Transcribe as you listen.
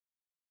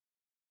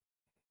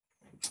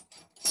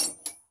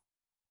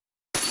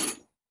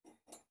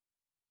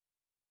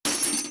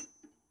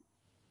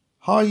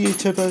Hi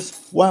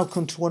YouTubers,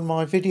 welcome to one of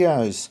my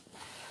videos.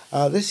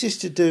 This is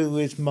to do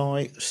with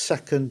my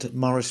second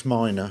Morris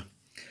Minor.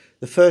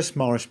 The first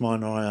Morris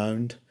Minor I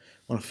owned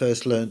when I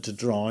first learned to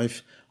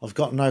drive. I've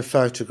got no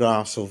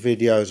photographs or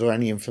videos or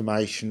any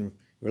information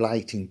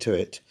relating to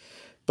it,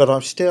 but I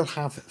still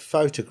have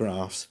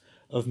photographs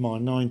of my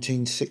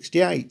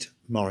 1968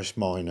 Morris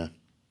Minor.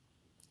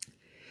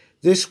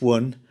 This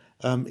one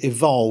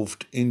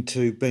evolved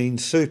into being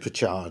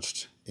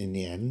supercharged in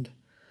the end.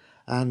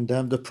 And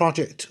the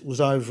project was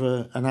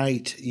over an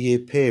 8-year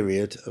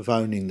period of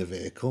owning the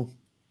vehicle,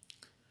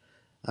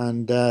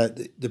 and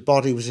the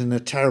body was in a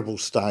terrible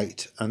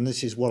state, and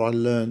this is what I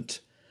learnt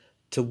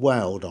to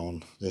weld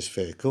on this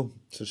vehicle.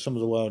 So some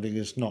of the welding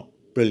is not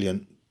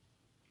brilliant,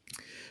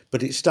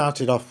 but it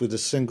started off with a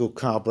single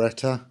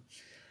carburettor,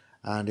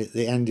 and it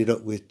ended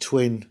up with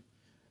twin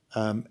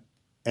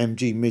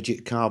MG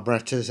midget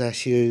carburettors,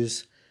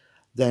 SUs,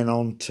 then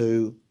on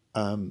to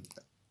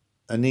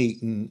an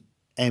Eaton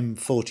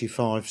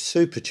M45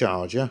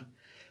 supercharger,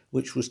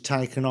 which was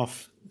taken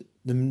off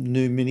the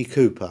new Mini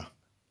Cooper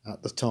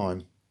at the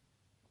time,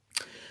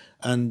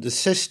 and the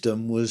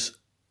system was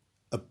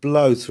a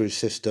blow-through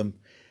system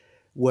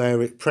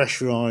where it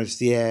pressurized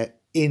the air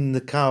in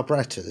the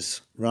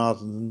carburetors rather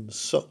than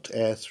sucked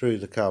air through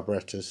the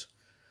carburetors,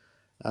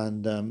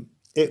 and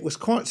it was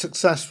quite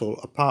successful,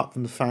 apart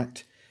from the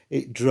fact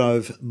it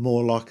drove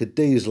more like a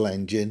diesel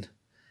engine.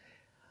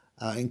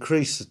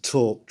 Increased the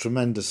torque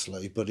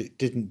tremendously, but it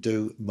didn't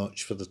do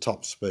much for the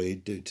top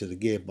speed due to the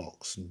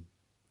gearbox and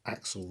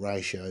axle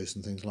ratios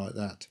and things like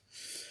that.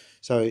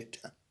 So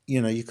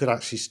you could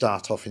actually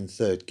start off in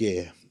third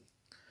gear.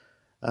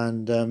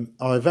 And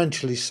I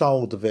eventually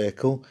sold the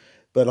vehicle,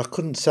 but I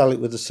couldn't sell it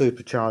with the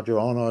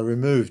supercharger on. I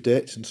removed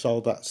it and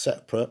sold that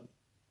separate.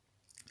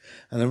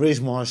 And the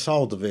reason why I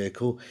sold the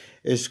vehicle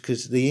is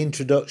because the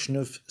introduction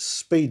of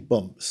speed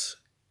bumps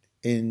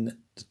in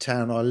the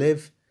town I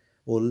lived,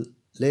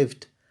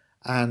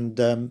 and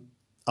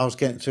I was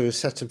getting through a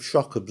set of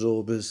shock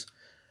absorbers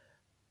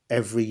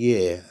every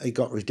year. It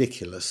got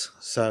ridiculous,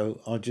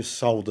 so I just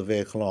sold the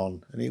vehicle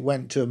on, and it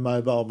went to a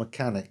mobile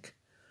mechanic,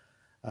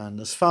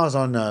 and as far as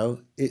I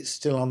know it's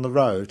still on the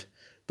road.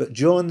 But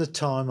during the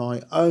time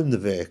I owned the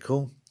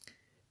vehicle,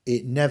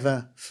 it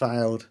never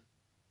failed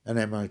an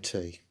MOT.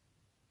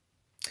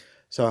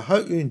 So I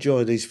hope you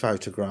enjoy these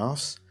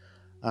photographs,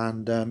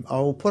 and I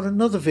will put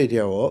another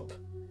video up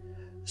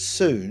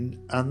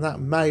soon, and that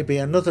may be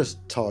another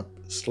type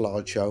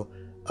slideshow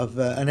of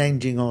an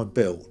engine I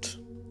built.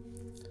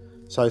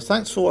 So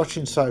thanks for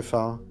watching so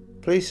far.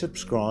 Please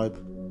subscribe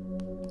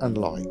and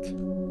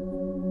like.